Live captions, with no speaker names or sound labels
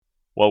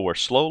Well, we're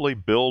slowly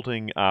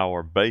building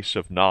our base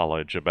of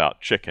knowledge about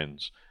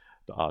chickens.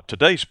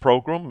 Today's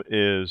program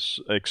is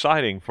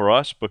exciting for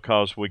us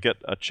because we get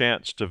a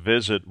chance to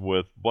visit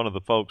with one of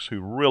the folks who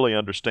really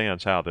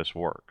understands how this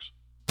works.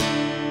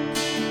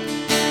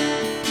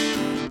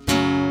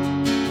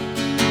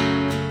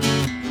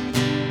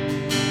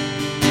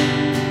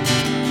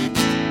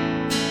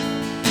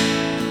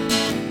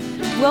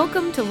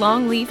 Welcome to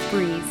Longleaf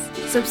Breeze,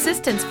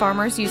 subsistence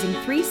farmers using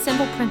 3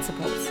 simple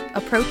principles,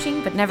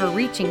 approaching but never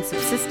reaching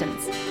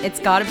subsistence. It's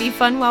gotta be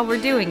fun while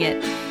we're doing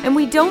it, and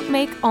we don't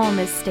make all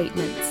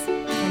misstatements.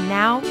 And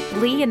now,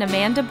 Lee and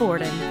Amanda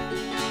Borden.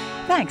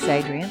 Thanks,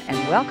 Adrian, and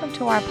welcome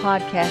to our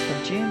podcast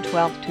of June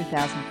 12,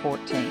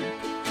 2014.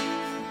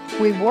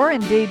 We were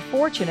indeed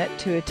fortunate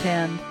to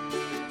attend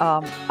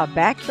a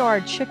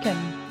backyard chicken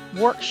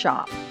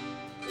workshop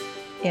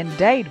in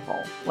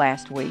Dadeville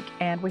last week,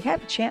 and we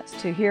had a chance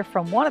to hear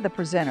from one of the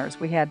presenters.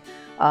 We had,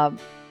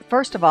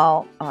 first of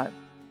all,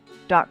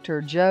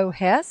 Dr. Joe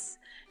Hess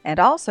and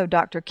also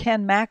Dr.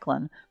 Ken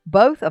Macklin,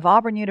 both of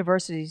Auburn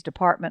University's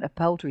Department of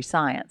Poultry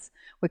Science.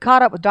 We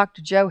caught up with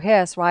Dr. Joe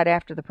Hess right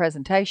after the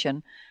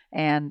presentation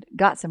and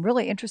got some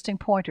really interesting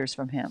pointers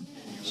from him.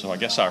 So I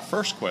guess our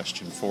first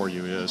question for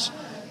you is,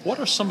 what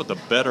are some of the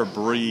better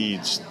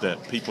breeds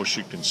that people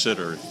should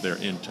consider if they're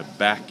into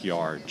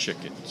backyard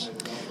chickens?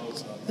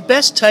 The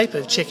best type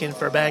of chicken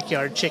for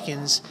backyard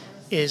chickens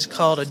is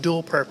called a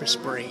dual-purpose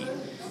breed.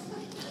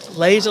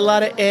 Lays a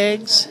lot of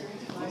eggs,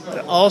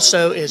 but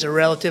also is a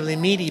relatively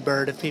meaty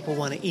bird if people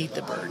want to eat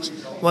the birds.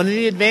 One of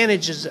the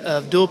advantages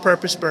of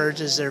dual-purpose birds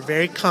is they're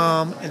very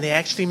calm and they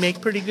actually make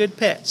pretty good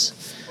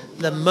pets.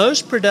 The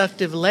most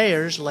productive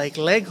layers, like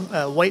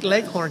white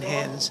leghorn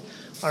hens,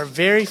 are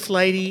very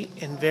flighty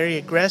and very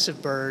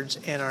aggressive birds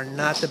and are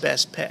not the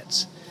best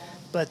pets.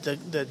 But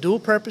the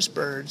dual-purpose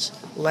birds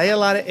lay a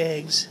lot of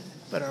eggs,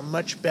 but are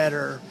much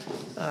better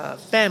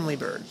family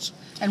birds.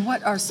 And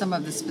what are some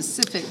of the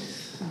specific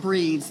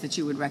breeds that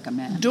you would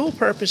recommend?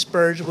 Dual-purpose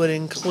birds would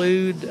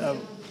include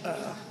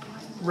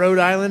Rhode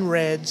Island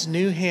Reds,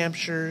 New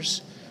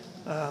Hampshires,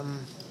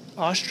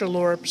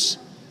 Australorps,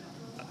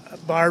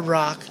 Barred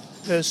Rock,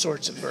 those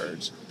sorts of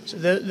birds. So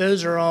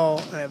those are all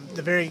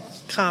the very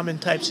common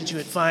types that you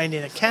would find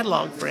in a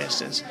catalog, for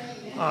instance,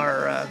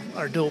 are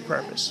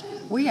dual-purpose.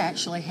 We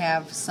actually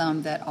have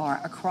some that are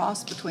a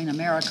cross between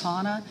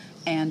Americana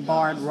and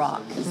Barred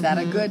Rock. Is that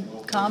a good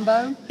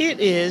combo? It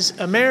is.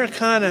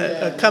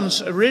 Americana comes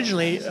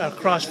originally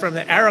across from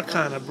the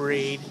Araucana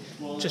breed,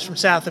 just from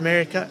South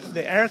America.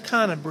 The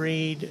Araucana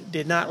breed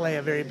did not lay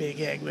a very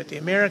big egg, but the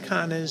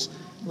Americanas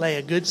lay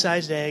a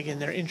good-sized egg, and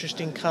they're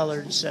interesting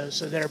colored, so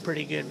they're a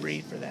pretty good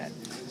breed for that.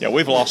 Yeah,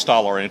 we've lost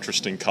all our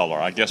interesting color,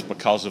 I guess,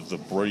 because of the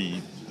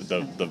breed,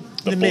 the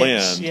blend.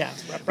 Mix, yeah.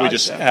 We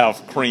just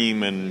have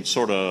cream and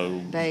sort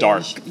of Beige,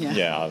 dark,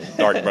 yeah.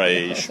 dark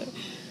beige,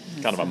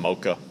 kind of a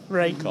mocha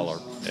Right. color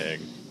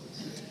egg.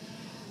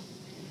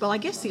 Well, I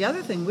guess the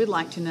other thing we'd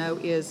like to know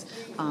is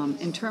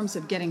in terms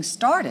of getting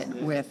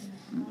started with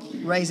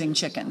raising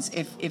chickens.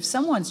 If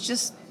someone's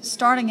just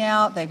starting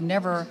out, they've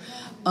never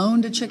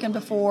owned a chicken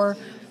before,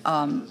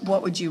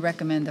 what would you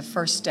recommend the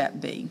first step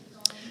be?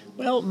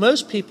 Well,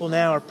 most people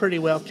now are pretty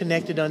well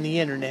connected on the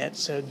internet,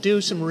 so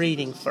do some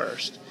reading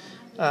first.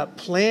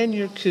 Plan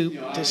your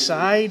coop,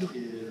 decide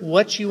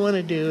what you want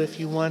to do, if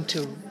you want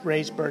to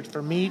raise birds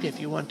for meat, if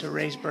you want to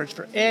raise birds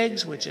for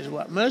eggs, which is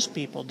what most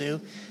people do.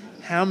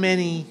 How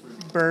many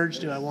birds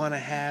do I want to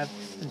have,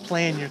 and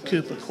plan your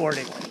coop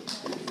accordingly.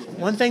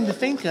 One thing to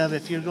think of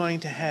if you're going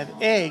to have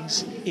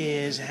eggs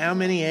is how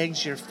many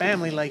eggs your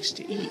family likes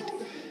to eat.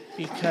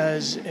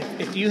 Because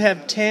if you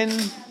have 10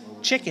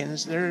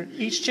 chickens,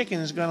 each chicken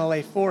is going to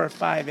lay 4 or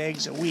 5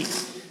 eggs a week.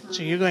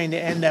 So you're going to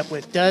end up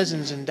with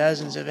dozens and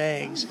dozens of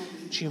eggs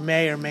that you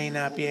may or may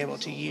not be able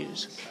to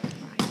use.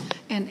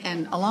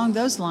 And along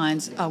those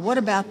lines, what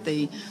about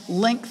the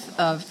length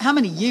of, how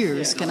many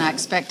years can I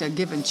expect a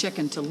given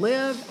chicken to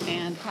live,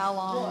 and how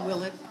long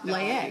will it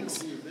lay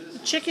eggs?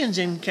 Chickens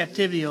in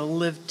captivity will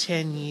live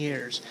 10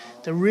 years.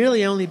 They'll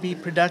really only be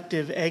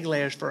productive egg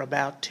layers for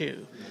about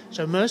 2.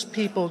 So most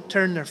people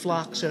turn their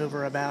flocks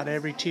over about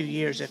every 2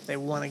 years if they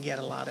want to get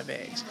a lot of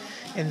eggs.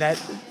 And that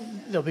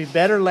they'll be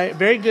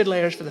very good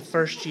layers for the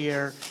first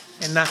year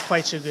and not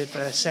quite so good for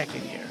the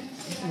second year.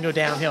 And go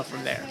downhill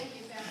from there.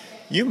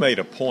 You made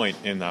a point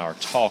in our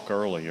talk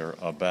earlier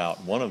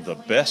about one of the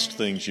best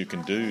things you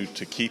can do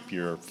to keep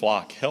your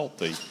flock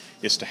healthy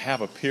is to have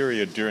a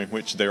period during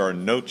which there are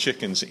no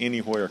chickens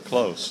anywhere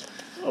close.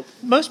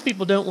 Most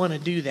people don't want to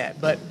do that,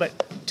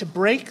 but to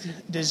break the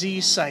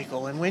disease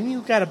cycle, and when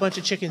you've got a bunch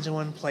of chickens in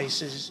one place,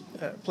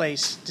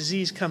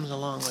 disease comes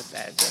along with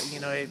that.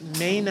 It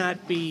may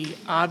not be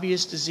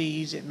obvious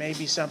disease. It may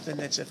be something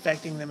that's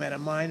affecting them at a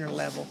minor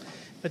level,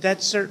 but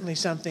that's certainly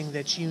something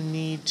that you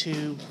need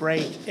to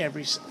break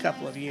every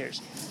couple of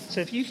years.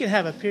 So if you can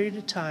have a period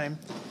of time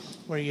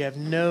where you have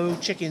no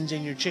chickens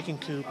in your chicken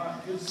coop,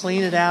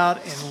 clean it out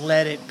and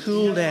let it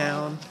cool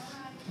down,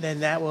 then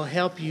that will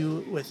help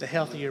you with the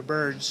healthier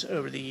birds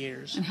over the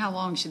years. And how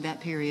long should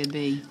that period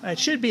be? It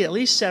should be at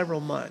least several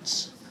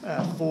months.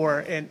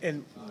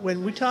 And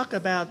when we talk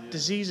about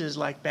diseases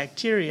like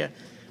bacteria,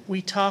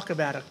 we talk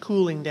about a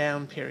cooling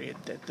down period,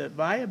 that the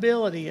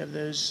viability of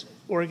those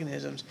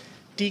organisms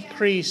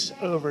decrease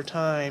over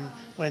time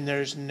when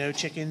there's no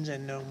chickens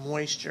and no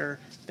moisture,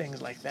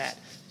 things like that.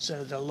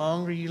 So the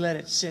longer you let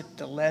it sit,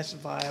 the less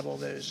viable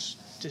those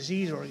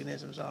disease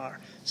organisms are.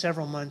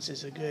 Several months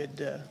is a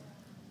good,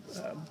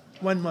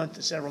 1 month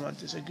to several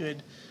months is a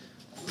good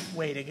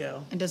way to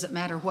go. And does it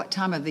matter what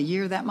time of the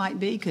year that might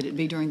be? Could it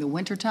be during the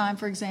winter time,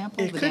 for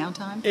example,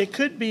 downtime? It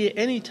could be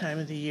any time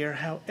of the year.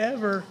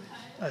 However,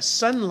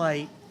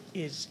 sunlight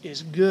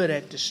is good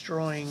at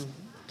destroying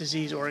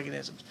disease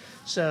organisms.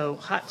 So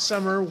hot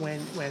summer,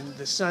 when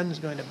the sun is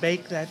going to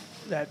bake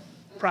that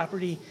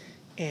property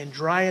and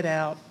dry it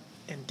out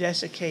and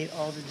desiccate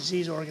all the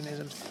disease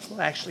organisms,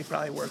 will actually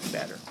probably work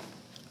better.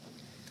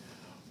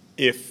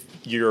 If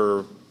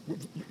your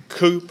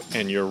coop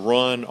and your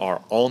run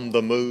are on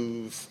the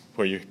move,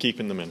 where you're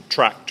keeping them in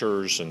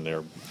tractors and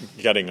they're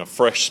getting a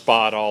fresh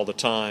spot all the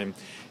time,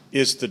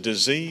 is the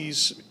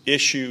disease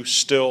issue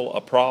still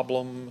a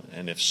problem?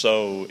 And if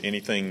so,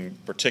 anything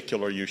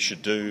particular you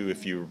should do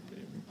if you're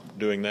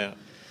doing that?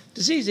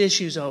 Disease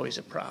issue is always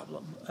a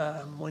problem.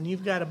 When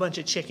you've got a bunch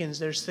of chickens,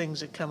 there's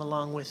things that come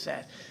along with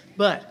that.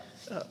 But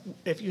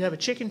if you have a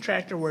chicken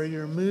tractor where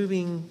you're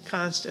moving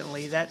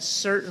constantly, that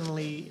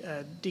certainly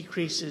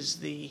decreases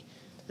the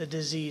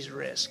disease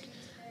risk.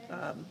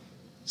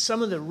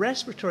 Some of the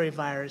respiratory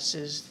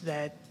viruses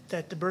that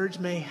the birds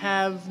may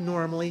have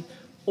normally,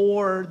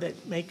 or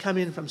that may come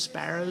in from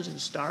sparrows and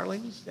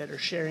starlings that are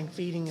sharing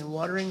feeding and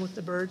watering with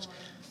the birds,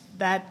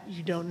 that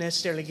you don't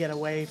necessarily get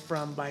away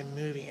from by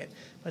moving it.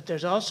 But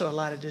there's also a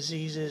lot of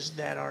diseases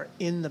that are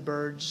in the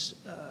birds'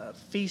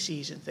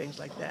 feces and things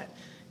like that.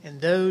 And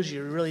those,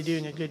 you're really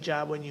doing a good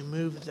job when you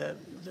move the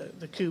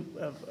coop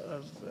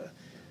of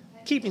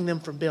keeping them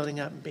from building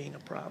up and being a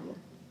problem.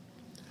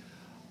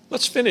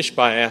 Let's finish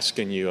by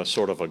asking you a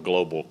sort of a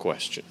global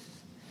question.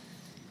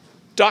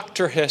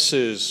 Dr.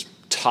 Hess's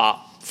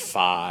top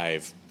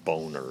 5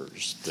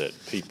 boners that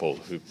people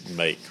who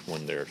make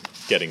when they're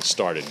getting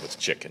started with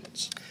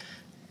chickens.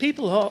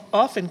 People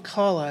often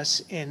call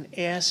us and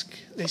ask,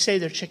 they say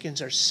their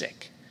chickens are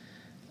sick.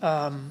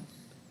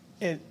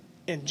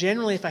 And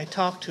generally, if I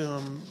talk to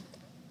them,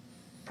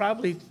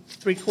 probably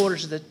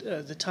 3/4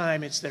 of the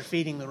time it's they're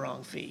feeding the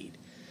wrong feed.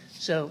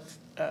 So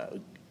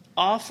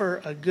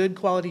offer a good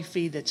quality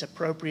feed that's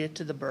appropriate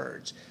to the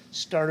birds.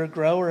 Starter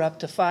grower up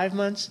to 5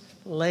 months,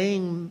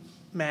 laying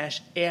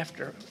mash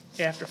after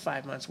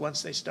 5 months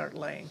once they start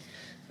laying.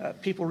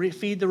 People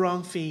feed the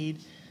wrong feed.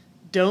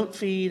 Don't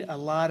feed a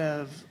lot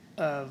of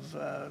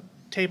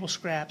table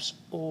scraps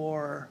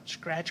or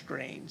scratch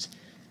grains.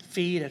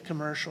 Feed a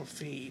commercial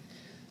feed.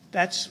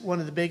 That's one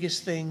of the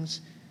biggest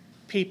things.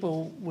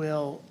 People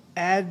will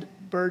add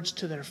birds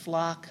to their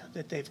flock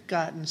that they've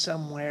gotten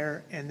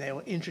somewhere, and they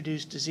will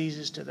introduce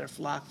diseases to their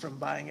flock from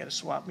buying at a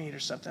swap meet or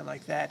something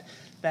like that.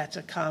 That's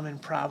a common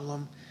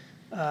problem.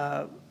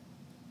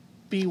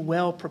 Be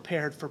well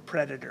prepared for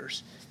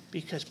predators,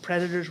 because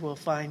predators will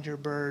find your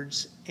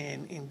birds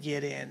and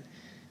get in.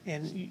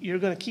 And you're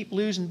going to keep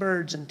losing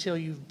birds until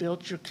you've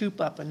built your coop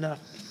up enough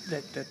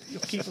that you'll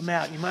keep them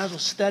out. You might as well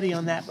study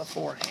on that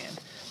beforehand.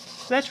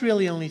 So that's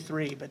really only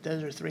 3, but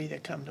those are 3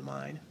 that come to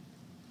mind.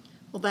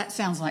 Well, that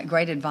sounds like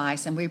great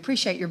advice, and we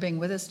appreciate your being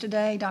with us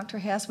today, Dr.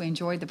 Hess. We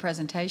enjoyed the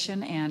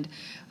presentation, and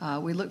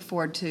we look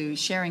forward to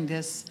sharing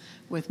this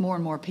with more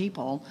and more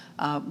people.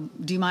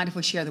 Do you mind if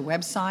we share the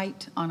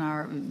website on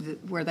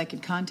where they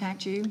could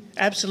contact you?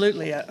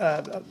 Absolutely.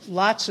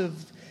 Lots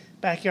of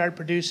backyard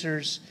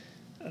producers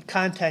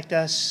contact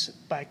us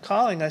by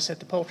calling us at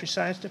the Poultry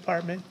Science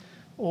Department,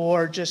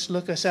 or just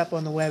look us up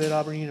on the web at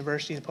Auburn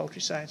University in the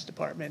Poultry Science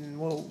Department, and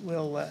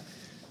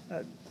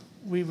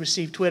we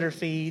receive Twitter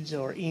feeds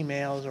or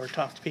emails or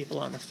talk to people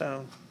on the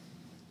phone.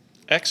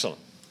 Excellent.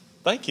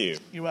 Thank you.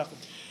 You're welcome.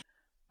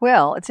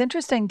 Well, it's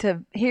interesting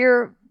to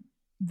hear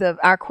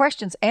our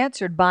questions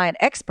answered by an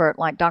expert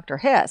like Dr.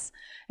 Hess,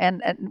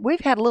 and we've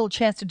had a little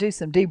chance to do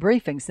some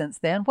debriefing since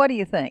then. What do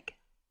you think?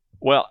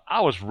 Well, I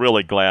was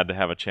really glad to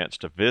have a chance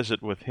to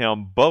visit with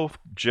him. Both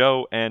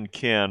Joe and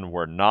Ken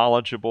were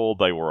knowledgeable,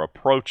 they were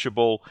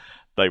approachable,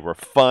 they were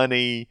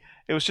funny.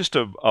 It was just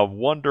a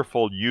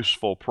wonderful,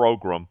 useful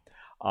program.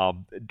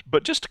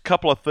 But just a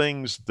couple of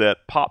things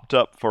that popped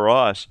up for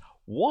us.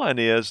 One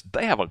is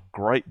they have a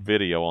great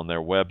video on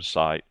their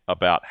website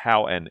about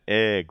how an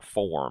egg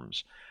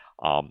forms.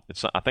 I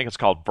think it's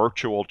called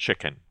Virtual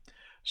Chicken.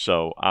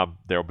 So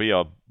there'll be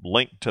a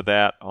link to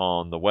that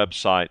on the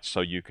website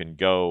so you can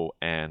go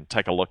and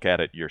take a look at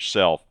it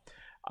yourself.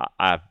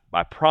 I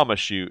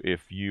promise you,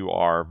 if you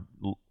are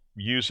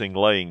using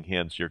laying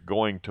hens, you're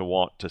going to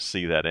want to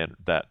see that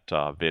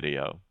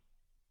video.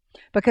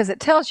 Because it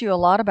tells you a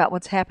lot about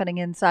what's happening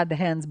inside the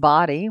hen's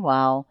body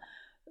while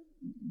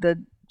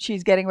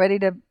she's getting ready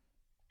to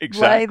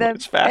lay the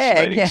It's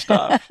fascinating egg.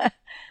 stuff.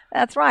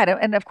 That's right.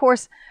 And of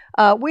course,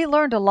 we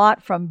learned a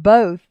lot from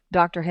both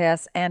Dr.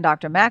 Hess and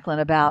Dr. Macklin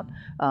about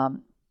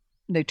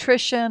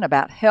nutrition,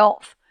 about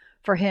health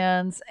for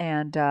hens,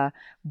 and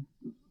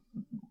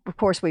of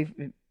course,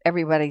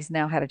 everybody's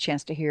now had a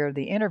chance to hear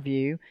the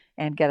interview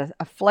and get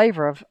a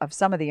flavor of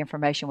some of the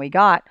information we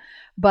got.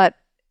 But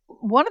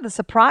one of the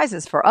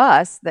surprises for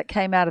us that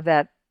came out of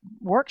that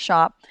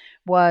workshop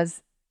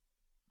was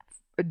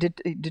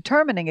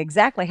determining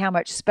exactly how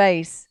much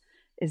space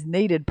is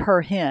needed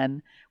per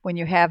hen when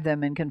you have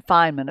them in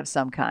confinement of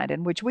some kind,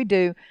 in which we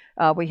do.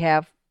 We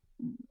have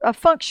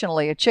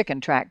functionally a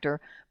chicken tractor,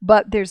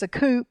 but there's a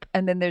coop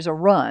and then there's a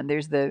run.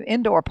 There's the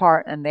indoor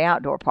part and the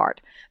outdoor part.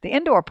 The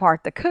indoor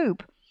part, the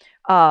coop,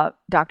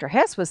 Dr.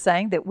 Hess was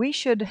saying that we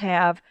should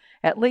have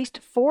at least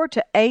 4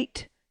 to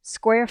 8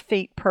 square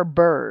feet per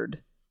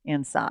bird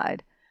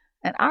inside.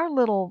 And our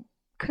little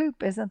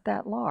coop isn't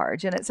that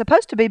large, and it's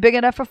supposed to be big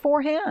enough for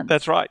 4 hens.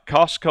 That's right.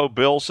 Costco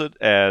bills it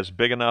as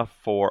big enough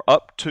for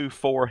up to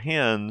 4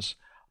 hens,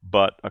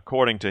 but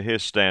according to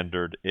his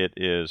standard, it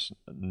is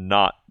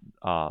not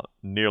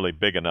nearly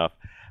big enough.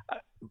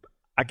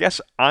 I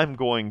guess I'm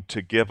going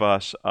to give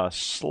us a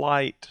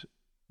slight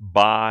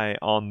buy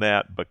on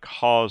that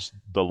because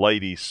the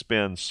ladies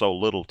spend so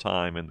little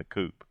time in the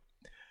coop.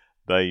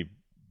 They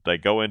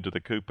go into the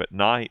coop at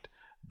night.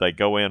 They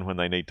go in when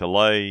they need to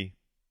lay.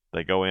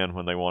 They go in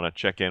when they want to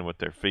check in with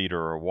their feeder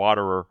or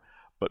waterer.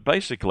 But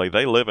basically,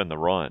 they live in the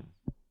run.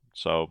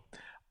 So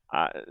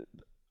I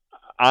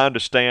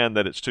understand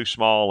that it's too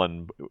small,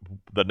 and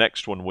the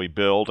next one we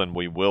build, and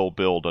we will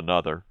build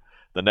another,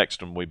 the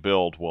next one we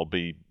build will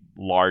be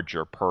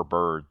larger per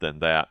bird than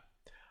that.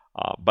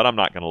 But I'm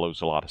not going to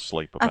lose a lot of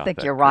sleep about that. I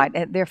think you're right.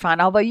 They're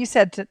fine. Although you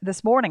said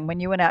this morning when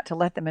you went out to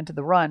let them into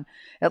the run,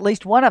 at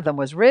least one of them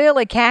was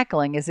really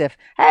cackling as if,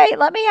 hey,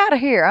 let me out of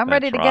here. I'm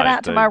ready to get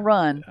out to my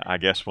run. I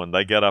guess when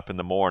they get up in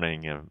the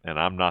morning and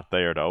I'm not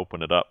there to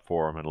open it up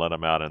for them and let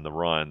them out in the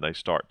run, they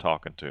start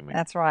talking to me.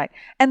 That's right.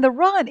 And the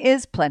run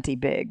is plenty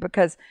big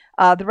because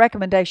the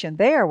recommendation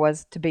there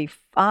was to be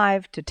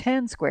 5 to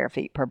 10 square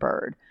feet per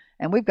bird.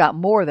 And we've got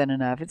more than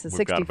enough.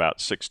 We've got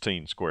about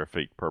 16 square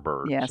feet per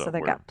bird. Yeah, so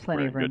they've got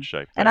plenty of room. We're in good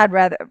shape there. And I'd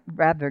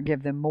rather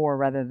give them more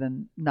rather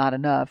than not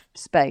enough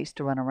space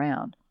to run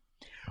around.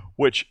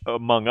 Which,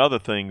 among other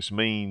things,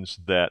 means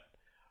that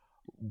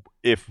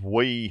if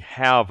we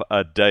have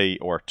a day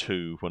or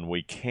two when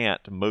we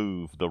can't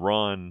move the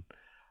run,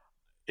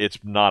 it's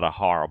not a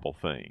horrible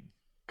thing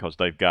because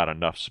they've got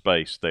enough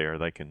space there.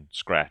 They can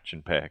scratch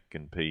and peck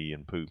and pee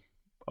and poop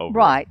over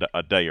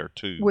a day or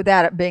two.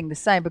 Without it being the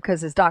same,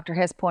 because as Dr.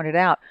 Hess pointed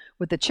out,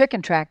 with the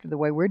chicken tractor, the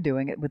way we're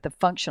doing it, with the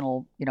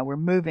functional, we're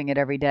moving it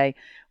every day,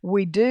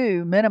 we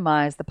do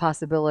minimize the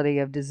possibility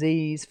of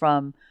disease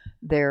from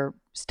their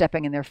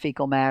stepping in their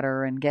fecal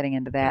matter and getting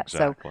into that.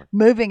 Exactly. So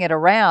moving it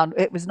around,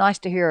 it was nice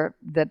to hear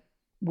that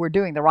we're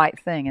doing the right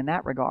thing in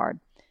that regard.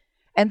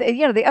 And,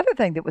 the other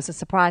thing that was a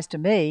surprise to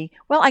me,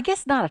 well, I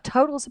guess not a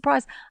total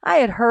surprise, I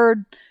had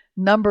heard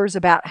numbers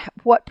about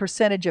what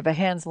percentage of a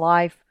hen's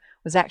life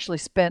was actually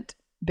spent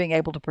being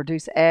able to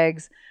produce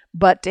eggs,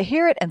 but to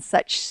hear it in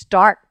such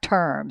stark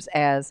terms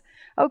as,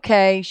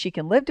 okay, she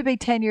can live to be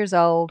 10 years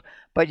old,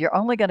 but you're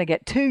only going to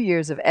get 2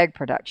 years of egg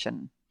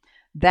production.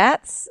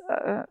 That's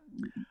an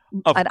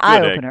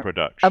eye-opener.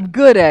 Of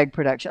good egg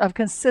production, of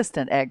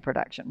consistent egg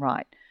production,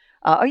 right.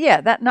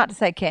 That not to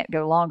say can't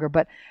go longer,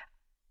 but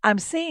I'm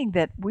seeing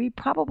that we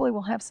probably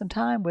will have some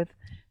time with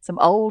some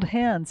old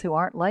hens who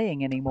aren't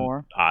laying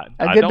anymore. I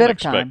don't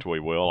expect we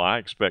will. I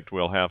expect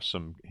we'll have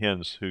some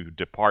hens who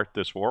depart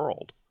this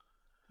world.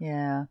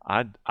 Yeah.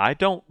 I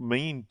don't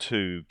mean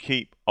to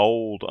keep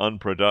old,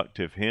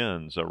 unproductive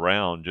hens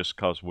around just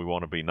because we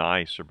want to be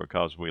nice or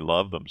because we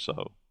love them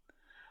so.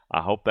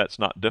 I hope that's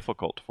not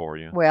difficult for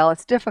you. Well,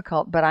 it's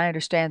difficult, but I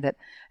understand that.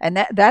 And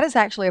that is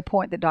actually a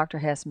point that Dr.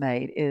 Hess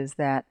made, is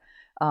that,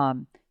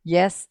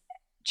 yes,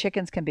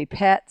 chickens can be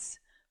pets,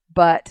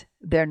 but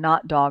they're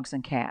not dogs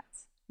and cats.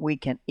 We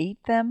can eat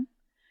them.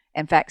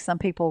 In fact, some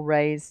people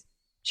raise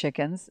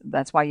chickens.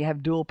 That's why you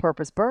have dual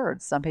purpose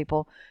birds. Some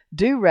people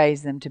do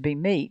raise them to be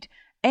meat.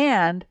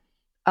 And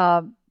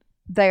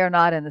they are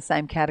not in the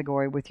same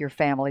category with your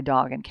family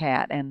dog and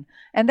cat. And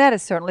that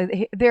is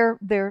certainly, they're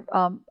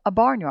a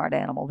barnyard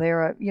animal.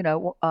 They're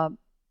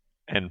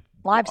and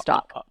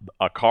livestock.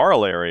 A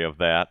corollary of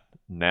that,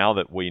 now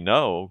that we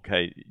know,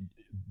 okay,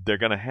 they're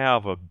going to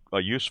have a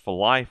useful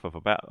life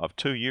of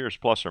 2 years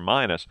plus or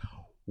minus,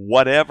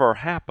 whatever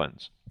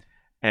happens.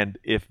 And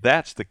if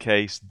that's the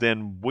case,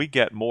 then we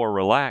get more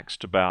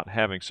relaxed about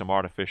having some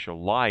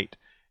artificial light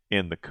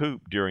in the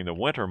coop during the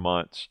winter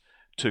months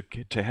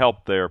to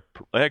help their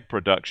egg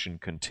production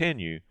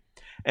continue.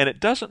 And it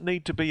doesn't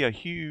need to be a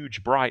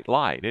huge bright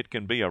light. It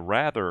can be a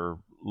rather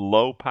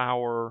low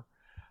power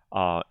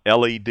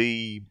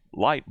LED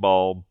light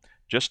bulb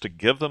just to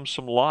give them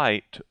some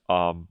light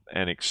and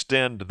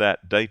extend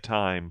that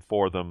daytime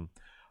for them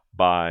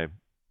by,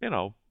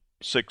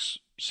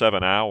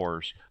 6-7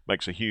 hours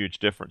makes a huge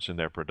difference in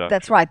their production.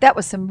 That's right. That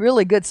was some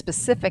really good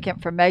specific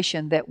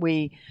information that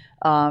we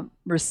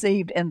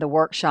received in the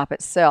workshop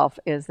itself,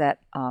 is that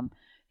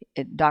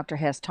Dr.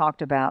 Hess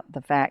talked about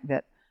the fact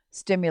that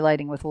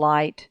stimulating with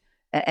light,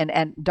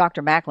 and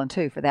Dr. Macklin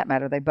too, for that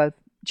matter, they both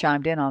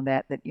chimed in on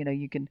that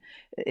you can,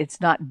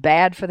 it's not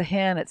bad for the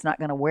hen. It's not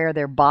going to wear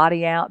their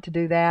body out to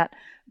do that.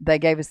 They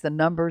gave us the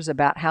numbers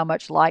about how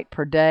much light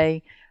per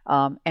day.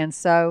 And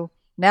so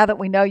now that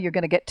we know you're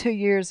going to get 2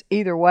 years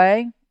either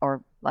way,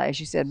 or as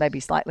you said, maybe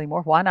slightly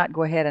more, why not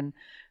go ahead and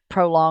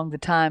prolong the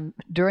time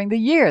during the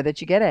year that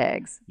you get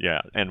eggs?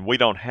 Yeah, and we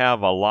don't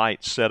have a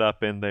light set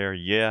up in there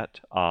yet.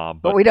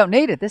 But we don't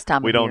need it this time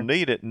of year. We don't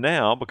need it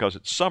now because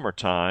it's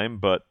summertime,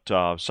 but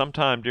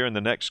sometime during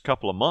the next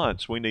couple of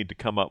months, we need to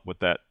come up with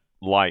that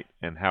light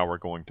and how we're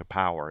going to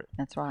power it.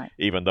 That's right.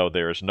 Even though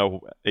there is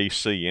no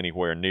AC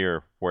anywhere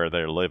near where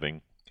they're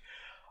living.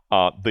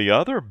 The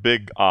other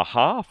big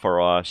aha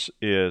for us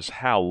is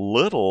how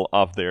little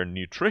of their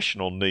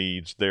nutritional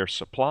needs they're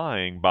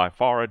supplying by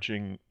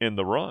foraging in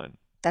the run.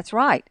 That's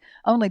right.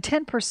 Only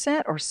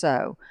 10% or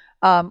so,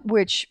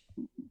 which,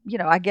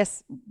 I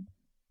guess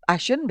I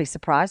shouldn't be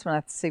surprised when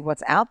I see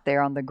what's out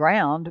there on the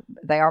ground.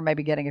 They are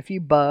maybe getting a few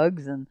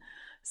bugs and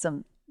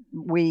some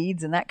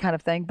weeds and that kind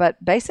of thing.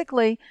 But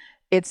basically,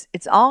 it's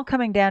all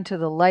coming down to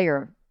the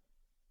layer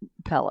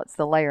pellets,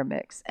 the layer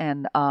mix.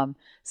 And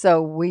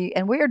so we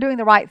are doing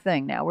the right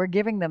thing now. We're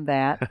giving them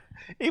that.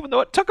 Even though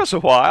it took us a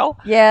while.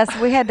 Yes,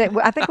 we had to.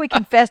 I think we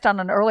confessed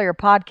on an earlier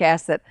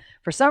podcast that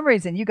for some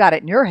reason you got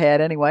it in your head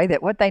anyway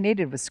that what they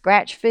needed was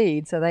scratch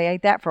feed, so they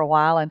ate that for a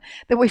while, and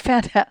then we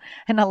found out.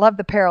 And I love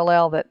the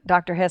parallel that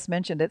Dr. Hess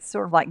mentioned. It's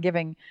sort of like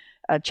giving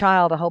a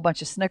child a whole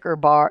bunch of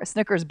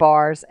Snickers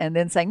bars and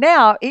then saying,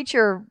 "Now eat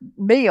your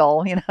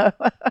meal."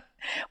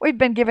 We've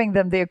been giving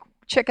them the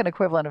chicken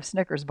equivalent of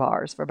Snickers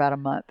bars for about a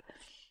month.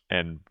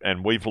 And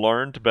we've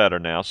learned better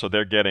now, so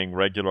they're getting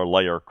regular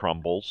layer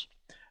crumbles.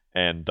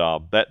 And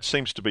that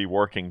seems to be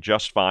working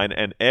just fine.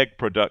 And egg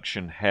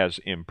production has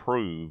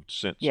improved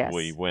since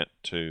we went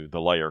to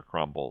the layer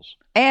crumbles.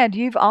 And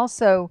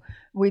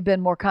we've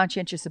been more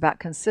conscientious about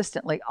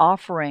consistently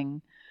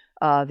offering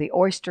the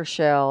oyster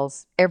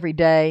shells every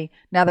day.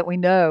 Now that we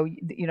know,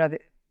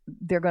 that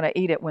they're going to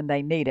eat it when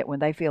they need it, when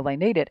they feel they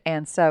need it.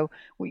 And so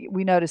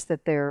we noticed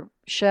that their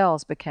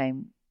shells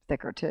became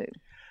thicker too.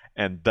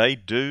 And they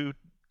do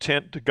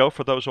tend to go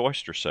for those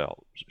oyster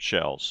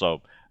shells.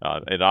 So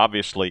it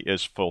obviously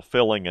is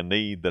fulfilling a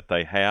need that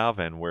they have,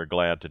 and we're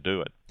glad to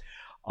do it.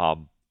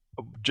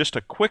 Just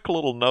a quick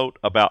little note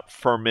about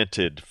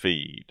fermented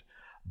feed.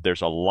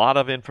 There's a lot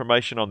of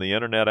information on the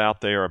internet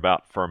out there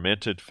about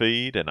fermented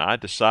feed, and I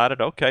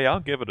decided, okay, I'll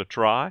give it a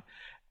try.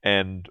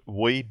 And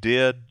we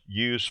did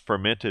use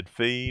fermented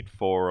feed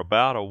for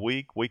about a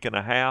week and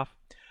a half.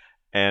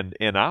 And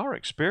in our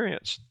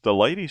experience, the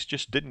ladies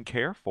just didn't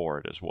care for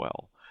it as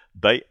well.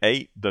 They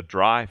ate the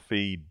dry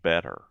feed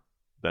better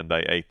than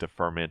they ate the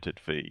fermented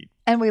feed.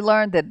 And we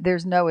learned that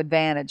there's no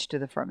advantage to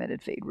the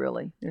fermented feed,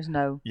 really. There's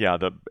no... Yeah,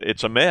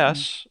 it's a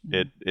mess.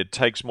 Mm-hmm. It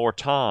takes more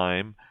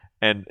time,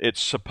 and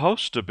it's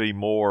supposed to be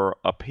more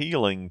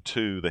appealing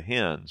to the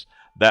hens.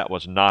 That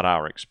was not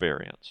our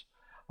experience.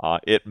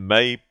 It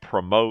may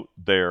promote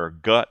their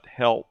gut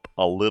health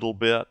a little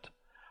bit,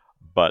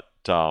 but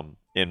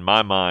in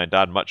my mind,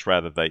 I'd much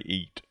rather they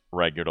eat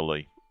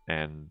regularly,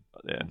 and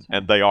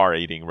they are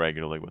eating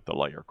regularly with the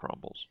layer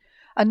crumbles.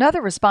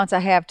 Another response I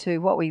have to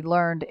what we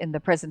learned in the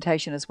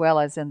presentation as well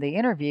as in the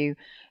interview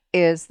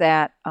is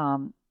that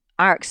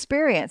our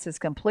experience is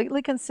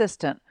completely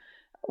consistent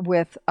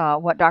with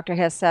what Dr.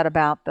 Hess said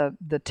about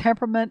the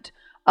temperament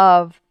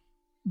of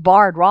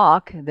barred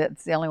rock.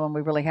 That's the only one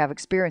we really have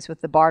experience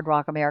with, the barred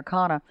rock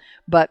Americana,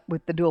 but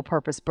with the dual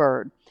purpose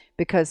bird,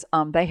 because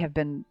they have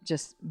been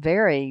just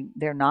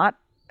they're not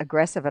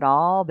aggressive at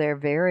all. They're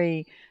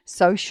very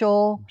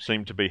social.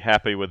 Seem to be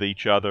happy with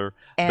each other.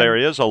 And there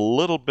is a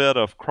little bit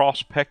of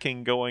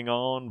cross-pecking going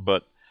on,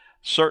 but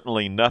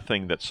certainly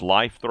nothing that's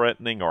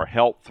life-threatening or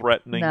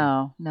health-threatening.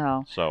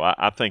 No. So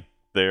I think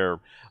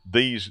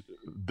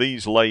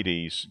these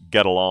ladies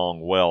get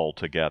along well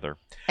together.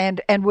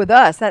 And with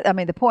us,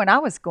 the point I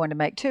was going to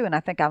make too, and I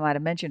think I might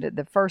have mentioned it,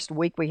 the first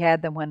week we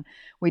had them, when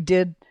we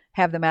did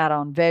have them out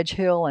on Veg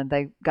Hill and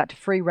they got to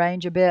free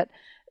range a bit,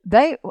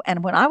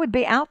 and when I would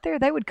be out there,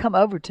 they would come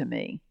over to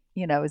me,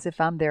 as if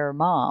I'm their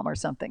mom or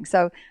something.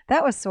 So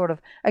that was sort of,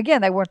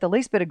 again, they weren't the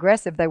least bit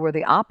aggressive. They were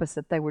the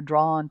opposite. They were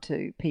drawn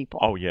to people.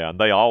 Oh, yeah. And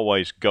they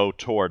always go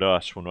toward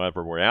us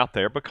whenever we're out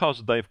there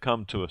because they've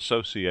come to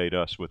associate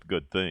us with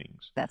good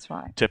things. That's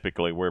right.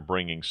 Typically, we're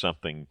bringing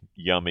something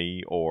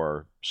yummy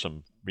or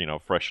some,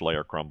 fresh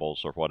layer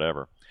crumbles or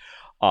whatever.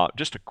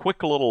 Just a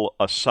quick little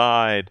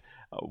aside.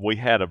 We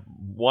had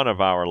one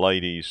of our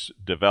ladies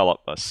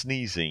develop a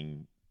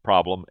sneezing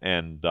problem,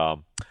 and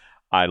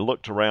I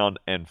looked around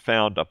and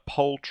found a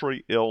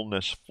poultry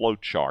illness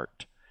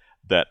flowchart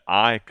that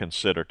I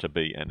consider to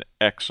be an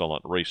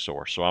excellent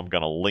resource. So I'm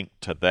going to link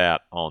to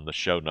that on the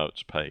show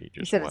notes page.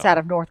 You said it's out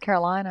of North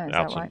Carolina, is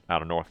that right?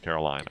 Out of North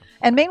Carolina.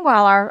 And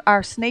meanwhile,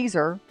 our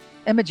sneezer,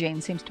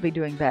 Imogene, seems to be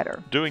doing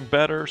better. Doing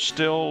better,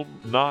 still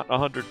not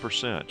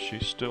 100%.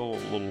 She's still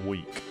a little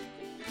weak.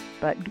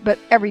 But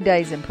every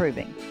day is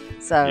improving.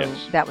 So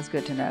yes. That was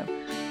good to know.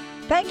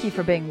 Thank you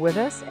for being with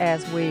us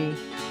as we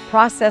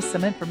process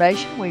some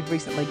information we've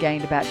recently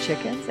gained about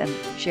chickens and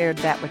shared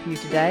that with you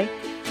today.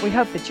 We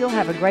hope that you'll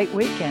have a great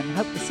weekend.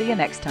 Hope to see you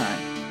next time.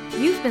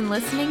 You've been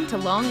listening to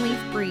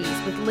Longleaf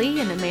Breeze with Lee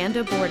and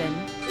Amanda Borden.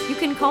 You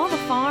can call the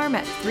farm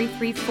at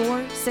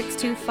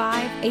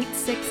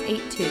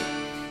 334-625-8682.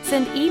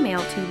 Send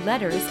email to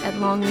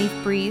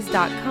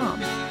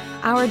letters@longleafbreeze.com.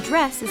 Our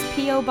address is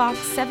P.O. Box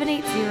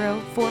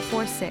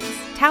 780446,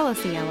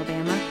 Tallahassee,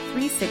 Alabama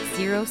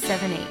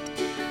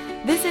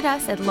 36078. Visit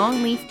us at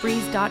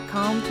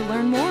longleafbreeze.com to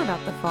learn more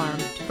about the farm,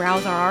 to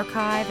browse our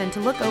archive, and to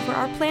look over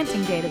our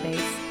planting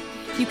database.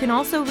 You can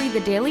also read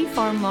the daily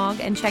farm log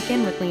and check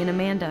in with Lee and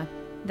Amanda.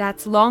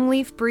 That's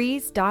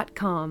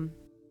longleafbreeze.com.